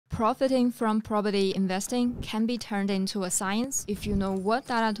Profiting from property investing can be turned into a science if you know what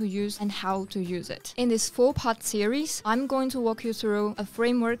data to use and how to use it. In this 4-part series, I'm going to walk you through a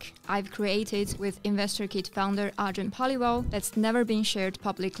framework I've created with InvestorKit founder Arjun Paliwal that's never been shared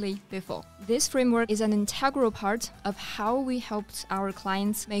publicly before. This framework is an integral part of how we helped our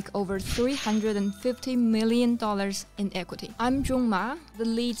clients make over $350 million in equity. I'm Junge Ma, the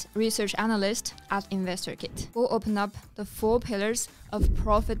lead research analyst at InvestorKit. We'll open up the 4 pillars of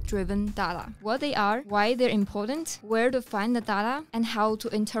profit-driven data, what they are, why they're important, where to find the data, and how to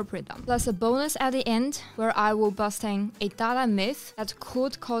interpret them. Plus a bonus at the end where I will busting a data myth that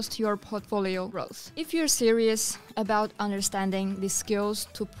could cost your portfolio growth. If you're serious about understanding the skills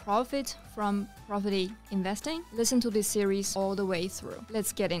to profit from property investing, listen to this series all the way through.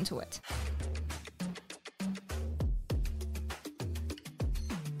 Let's get into it.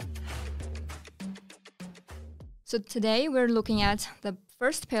 So today we're looking at the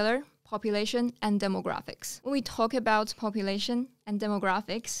first pillar, population and demographics. When we talk about population and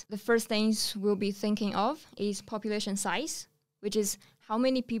demographics, the first things we'll be thinking of is population size, which is how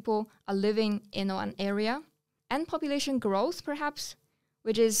many people are living in an area, and population growth, perhaps,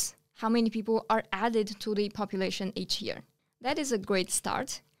 which is how many people are added to the population each year. That is a great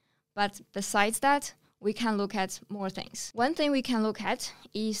start, but besides that, we can look at more things. One thing we can look at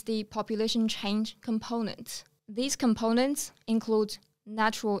is the population change component. These components include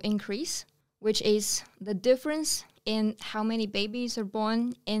natural increase, which is the difference in how many babies are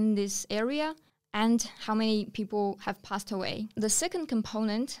born in this area and how many people have passed away. The second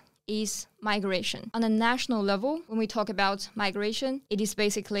component is migration. On a national level, when we talk about migration, it is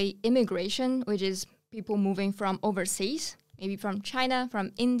basically immigration, which is people moving from overseas, maybe from China,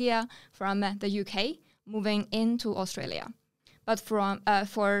 from India, from the UK, moving into Australia. But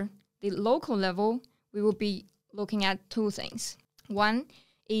for the local level, we will be looking at 2 things. One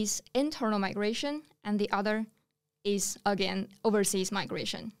is internal migration, and the other is, again, overseas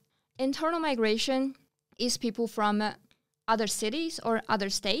migration. Internal migration is people from other cities or other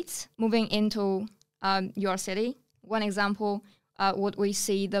states moving into your city. One example, what we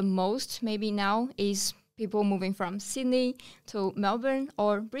see the most maybe now is people moving from Sydney to Melbourne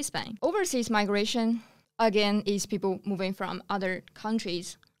or Brisbane. Overseas migration, again, is people moving from other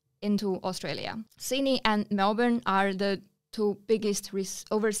countries into Australia. Sydney and Melbourne are the 2 biggest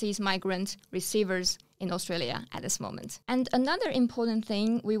overseas migrant receivers in Australia at this moment. And another important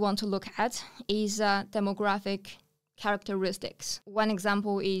thing we want to look at is demographic characteristics. One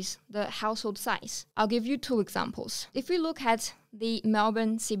example is the household size. I'll give you 2 examples. If we look at the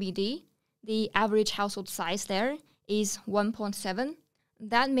Melbourne CBD, the average household size there is 1.7.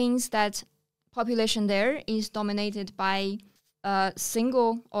 That means that population there is dominated by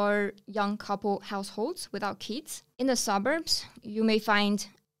single or young couple households without kids. In the suburbs, you may find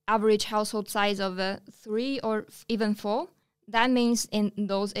average household size of 3 or even 4. That means in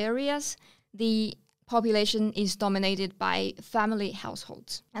those areas, the population is dominated by family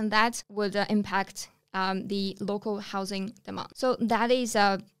households, and that would impact the local housing demand. So that is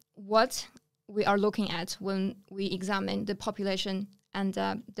what we are looking at when we examine the population and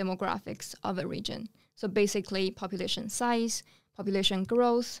demographics of a region. So basically population size, population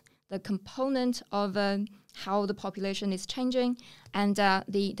growth, the component of how the population is changing, and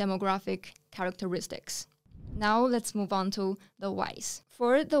the demographic characteristics. Now let's move on to the whys.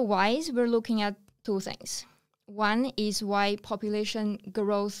 For the whys, we're looking at 2 things. One is why population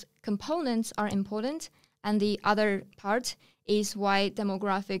growth components are important, and the other part is why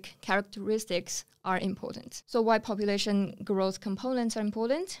demographic characteristics are important. So why population growth components are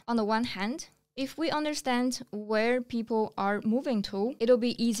important? On the one hand, if we understand where people are moving to, it'll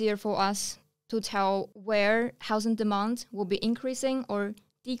be easier for us to tell where housing demand will be increasing or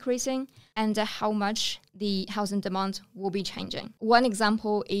decreasing, and how much the housing demand will be changing. One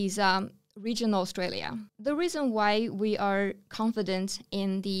example is regional Australia. The reason why we are confident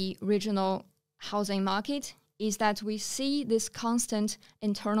in the regional housing market is that we see this constant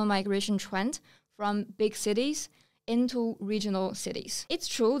internal migration trend from big cities into regional cities. It's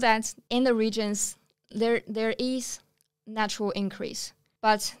true that in the regions there is natural increase,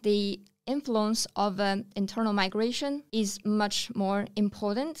 but the influence of internal migration is much more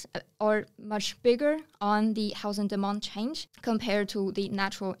important or much bigger on the housing demand change compared to the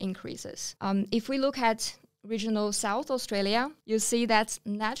natural increases. If we look at regional South Australia, you see that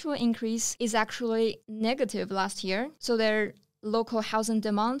natural increase is actually negative last year. So their local housing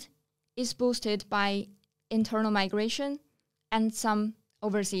demand is boosted by internal migration and some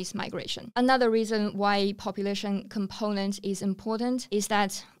overseas migration. Another reason why population component is important is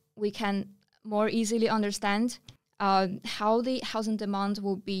that we can more easily understand how the housing demand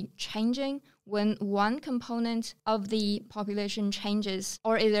will be changing when one component of the population changes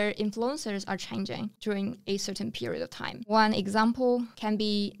or either influencers are changing during a certain period of time. One example can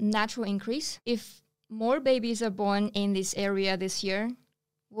be natural increase. If more babies are born in this area this year,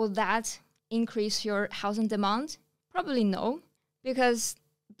 will that increase your housing demand? Probably no, because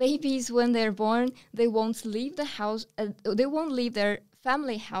babies, when they're born, they won't leave the house, they won't leave their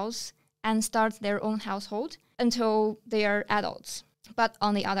family house and start their own household until they are adults. But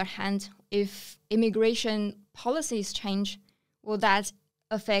on the other hand, if immigration policies change, will that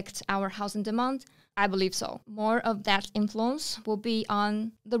affect our housing demand? I believe so. More of that influence will be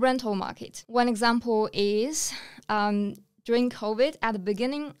on the rental market. One example is during COVID, at the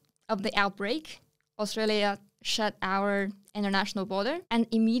beginning of the outbreak, Australia shut our international border, and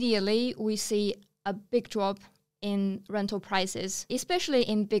immediately we see a big drop in rental prices, especially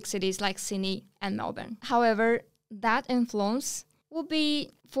in big cities like Sydney and Melbourne. However, that influence will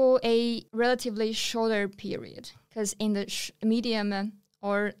be for a relatively shorter period, because in the medium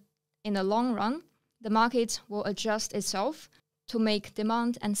or in the long run, the market will adjust itself to make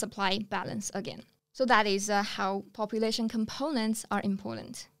demand and supply balance again. So that is how population components are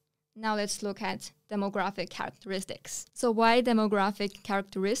important. Now let's look at demographic characteristics. So why demographic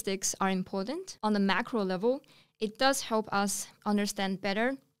characteristics are important? On the macro level, it does help us understand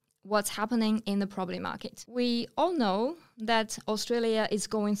better what's happening in the property market. We all know that Australia is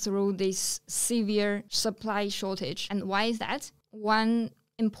going through this severe supply shortage. And why is that? One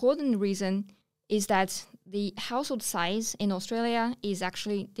important reason is that the household size in Australia is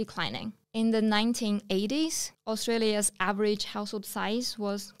actually declining. In the 1980s, Australia's average household size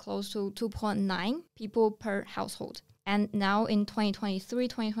was close to 2.9 people per household. And now in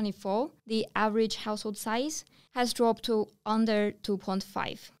 2023-2024, the average household size has dropped to under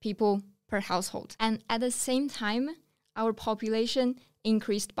 2.5 people per household. And at the same time, our population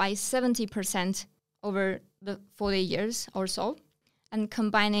increased by 70% over the 40 years or so. And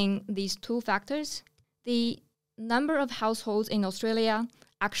combining these two factors, the number of households in Australia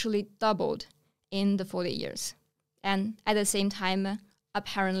actually doubled in the 40 years. And at the same time,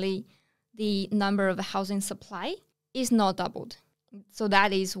 apparently, the number of housing supply is not doubled. So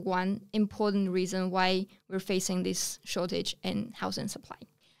that is one important reason why we're facing this shortage in housing supply.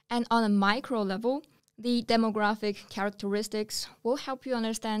 And on a micro level, the demographic characteristics will help you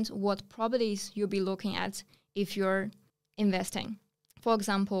understand what properties you'll be looking at if you're investing. For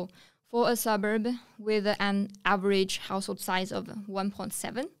example, for a suburb with an average household size of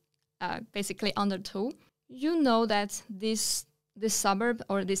 1.7, basically under 2, you know that this suburb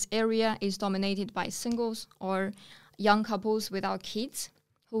or this area is dominated by singles or young couples without kids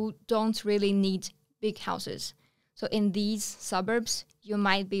who don't really need big houses. So in these suburbs, you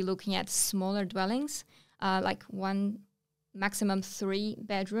might be looking at smaller dwellings, like one maximum 3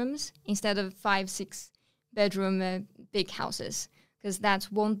 bedrooms instead of 5-6 bedroom big houses, because that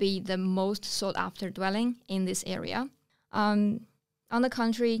won't be the most sought after dwelling in this area. On the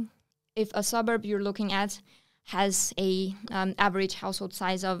contrary, if a suburb you're looking at has a average household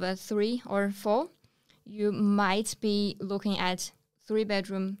size of 3 or 4, you might be looking at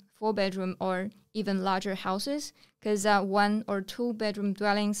 3-bedroom, 4-bedroom, or even larger houses, because 1 or 2-bedroom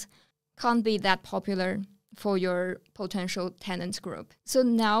dwellings can't be that popular for your potential tenant group. So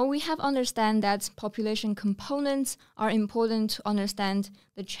now we have understand that population components are important to understand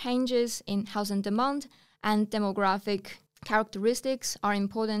the changes in housing demand, and demographic characteristics are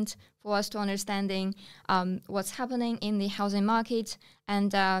important for us to understanding what's happening in the housing market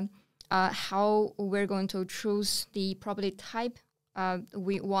and how we're going to choose the property type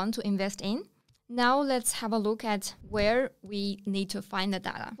we want to invest in. Now let's have a look at where we need to find the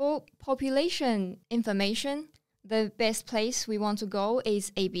data. For population information, the best place we want to go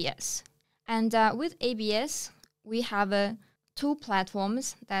is ABS. And with ABS, we have 2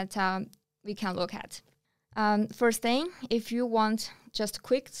 platforms that we can look at. First thing, if you want just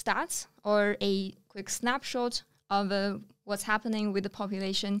quick stats or a quick snapshot of what's happening with the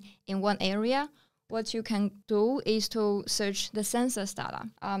population in one area, what you can do is to search the census data.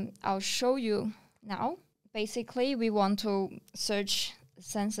 I'll show you now. Basically, we want to search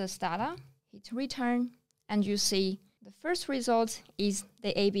census data, hit return, and you see the first result is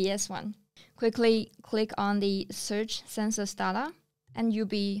the ABS one. Quickly click on the search census data, and you'll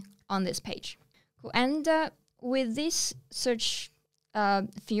be on this page. Cool. And with this search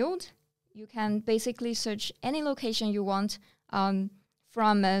field, you can basically search any location you want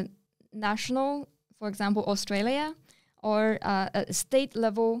from a national, for example, Australia, or a state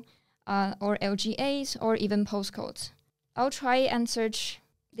level, or LGAs, or even postcodes. I'll try and search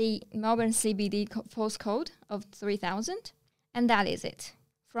the Melbourne CBD postcode of 3000, and that is it.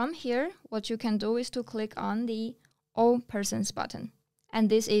 From here, what you can do is to click on the All Persons button, and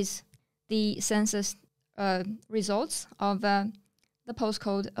this is the census results of the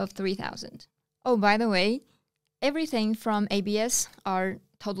postcode of 3000. Oh, by the way, everything from ABS are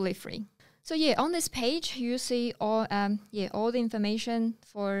totally free. So yeah, on this page you see all the information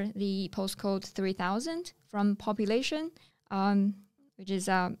for the postcode 3000 from population, which is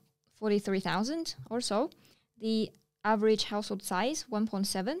 43,000 or so, the average household size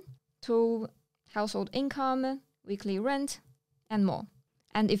 1.7, to household income, weekly rent, and more.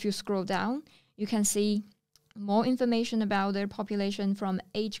 And if you scroll down, you can see more information about their population from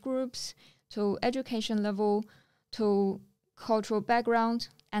age groups to education level to cultural background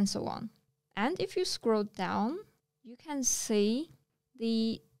and so on. And if you scroll down, you can see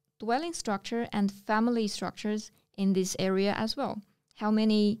the dwelling structure and family structures in this area as well. How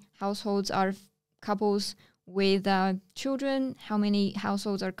many households are couples with children, how many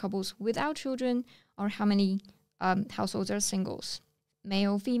households are couples without children, or how many households are singles,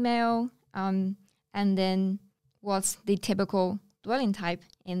 male, female, and then what's the typical dwelling type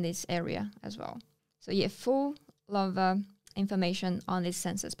in this area as well. So yeah, full of information on this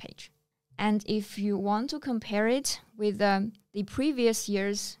census page. And if you want to compare it with the previous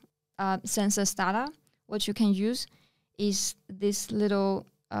year's census data, what you can use is this little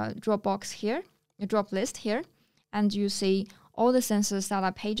drop box here, a drop list here, and you see all the census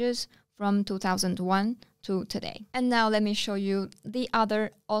data pages from 2001 to today. And now let me show you the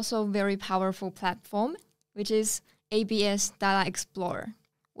other also very powerful platform, which is ABS Data Explorer.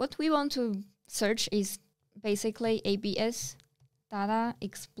 What we want to search is basically ABS Data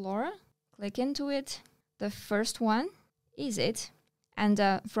Explorer. Click into it. The first one is it. And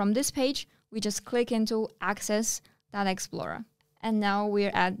from this page, we just click into Access Data Explorer. And now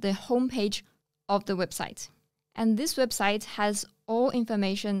we're at the home page of the website. And this website has all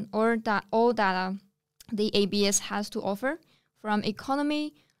information or all data the ABS has to offer from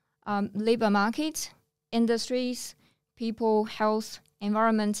economy, labor market, industries, people, health,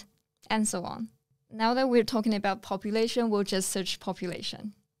 environment, and so on. Now that we're talking about population, we'll just search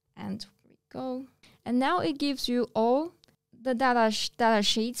population. And we go. And now it gives you all the data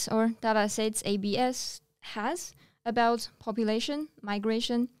sheets or data sets ABS has about population,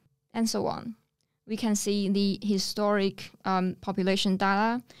 migration, and so on. We can see the historic population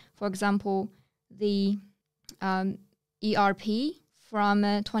data. For example, the ERP from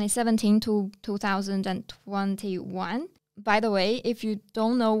 2017 to 2021. By the way, if you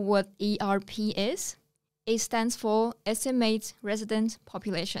don't know what ERP is, it stands for Estimate Resident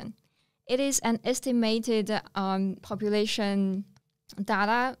Population. It is an estimated population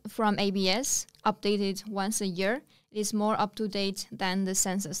data from ABS, updated once a year. It is more up-to-date than the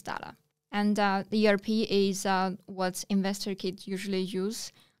census data. And the ERP is what InvestorKit usually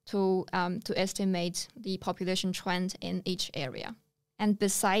use to estimate the population trend in each area. And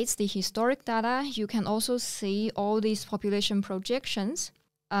besides the historic data, you can also see all these population projections.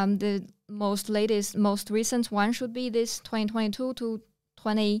 The most recent one should be this 2022 to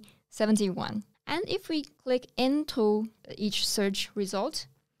 2071. And if we click into each search result,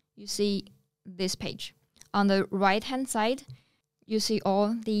 you see this page. On the right-hand side, you see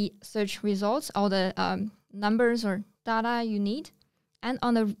all the search results, all the numbers or data you need. And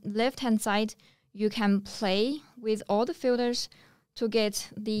on the left-hand side, you can play with all the filters to get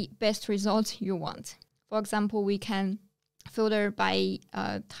the best results you want. For example, we can filter by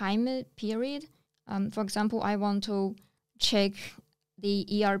time period. For example, I want to check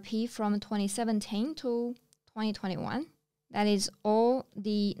the ERP from 2017 to 2021. That is all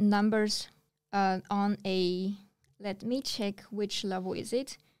the numbers on a, let me check which level is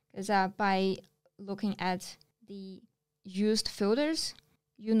it, because by looking at the used filters,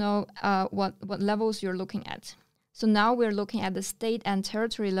 you know what levels you're looking at. So now we're looking at the state and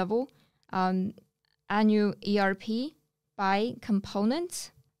territory level, annual ERP by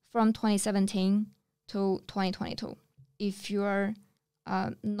components from 2017 to 2022. If you're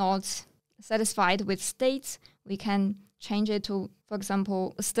not satisfied with states, we can change it to, for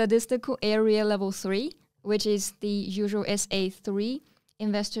example, statistical area level 3, which is the usual SA3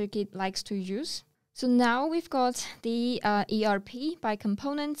 InvestorKit likes to use. So now we've got the ERP by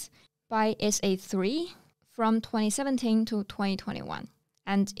components by SA3 from 2017 to 2021.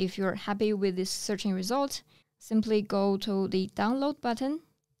 And if you're happy with this searching result, simply go to the download button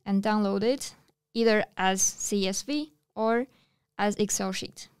and download it either as CSV or as Excel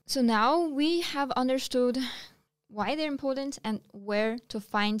sheet. So now we have understood why they're important and where to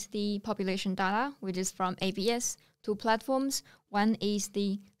find the population data, which is from ABS, two platforms. One is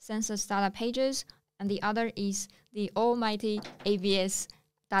the Census data pages, and the other is the almighty ABS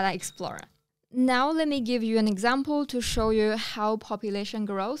Data Explorer. Now let me give you an example to show you how population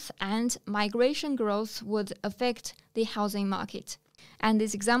growth and migration growth would affect the housing market. And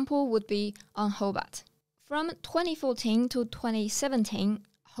this example would be on Hobart. From 2014 to 2017,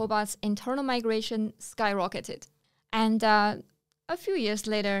 Hobart's internal migration skyrocketed. And a few years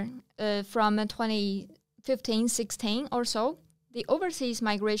later, from 2015-16 or so, the overseas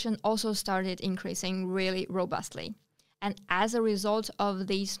migration also started increasing really robustly. And as a result of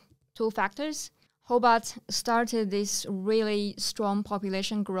these two factors, Hobart started this really strong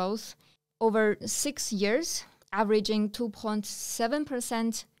population growth over 6 years, averaging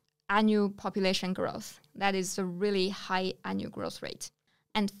 2.7% annual population growth. That is a really high annual growth rate.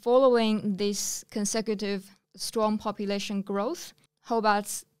 And following this consecutive strong population growth,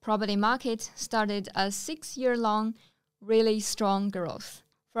 Hobart's property market started a 6-year-long really strong growth.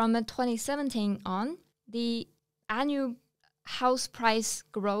 From 2017 on, the annual house price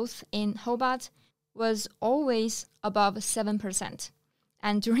growth in Hobart was always above 7%.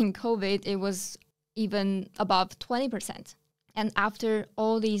 And during COVID, it was even above 20%. And after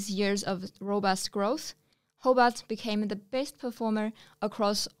all these years of robust growth, Hobart became the best performer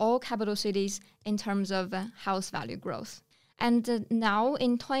across all capital cities in terms of house value growth. And now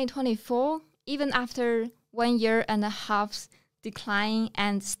in 2024, even after 1 year and a half's decline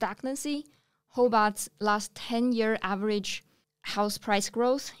and stagnancy, Hobart's last 10-year average house price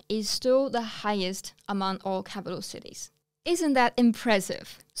growth is still the highest among all capital cities. Isn't that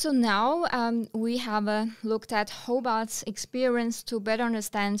impressive? So now we have looked at Hobart's experience to better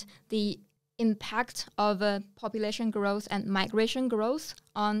understand the impact of population growth and migration growth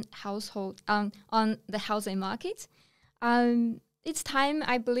on on the housing market. It's time,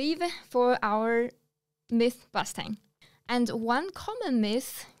 I believe, for our myth busting. And one common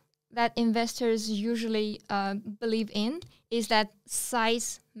myth that investors usually believe in is that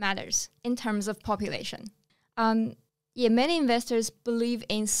size matters in terms of population. Many investors believe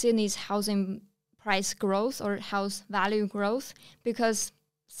in Sydney's housing price growth or house value growth because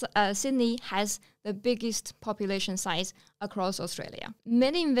Sydney has the biggest population size across Australia.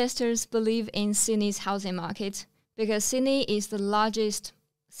 Many investors believe in Sydney's housing market because Sydney is the largest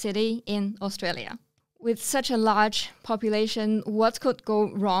city in Australia. With such a large population, what could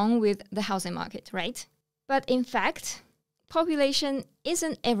go wrong with the housing market, right? But in fact, population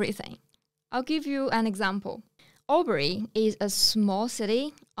isn't everything. I'll give you an example. Albury is a small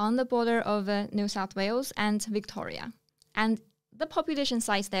city on the border of New South Wales and Victoria. And the population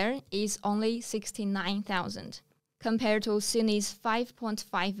size there is only 69,000. Compared to Sydney's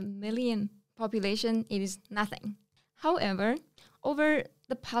 5.5 million population, it is nothing. However, over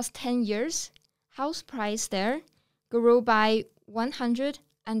the past 10 years, house price there grew by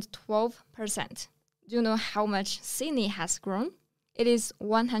 112%. Do you know how much Sydney has grown? It is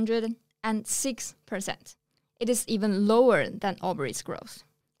 106%. It is even lower than Albury's growth.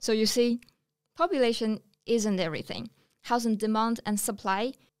 So you see, population isn't everything. Housing demand and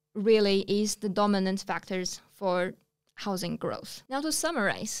supply really is the dominant factors for housing growth. Now to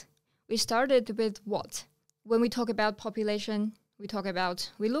summarize, we started with what? When we talk about population, we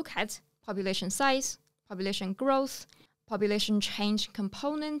look at population size, population growth, population change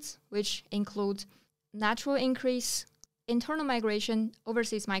components, which include natural increase, internal migration,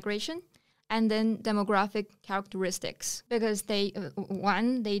 overseas migration, and then demographic characteristics. Because they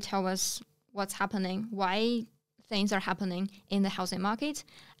tell us what's happening, why things are happening in the housing market,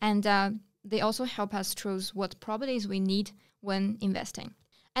 and they also help us choose what properties we need when investing.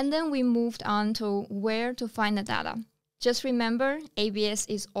 And then we moved on to where to find the data. Just remember, ABS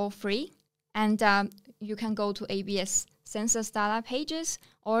is all free, and you can go to ABS Census data pages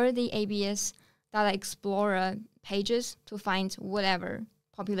or the ABS Data Explorer pages to find whatever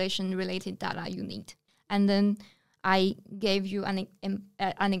population-related data you need. And then I gave you an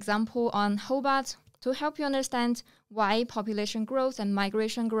example on Hobart to help you understand why population growth and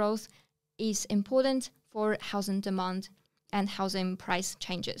migration growth is important for housing demand and housing price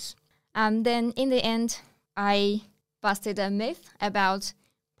changes. And then in the end, I busted a myth about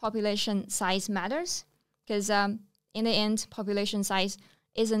population size matters, because in the end, population size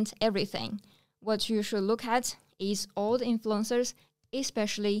isn't everything. What you should look at is all the influencers,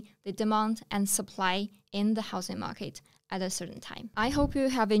 especially the demand and supply in the housing market at a certain time. I hope you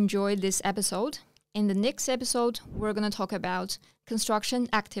have enjoyed this episode. In the next episode, we're going to talk about construction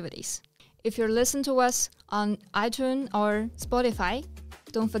activities. If you're listening to us on iTunes or Spotify,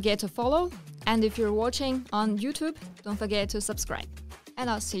 don't forget to follow. And if you're watching on YouTube, don't forget to subscribe. And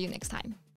I'll see you next time.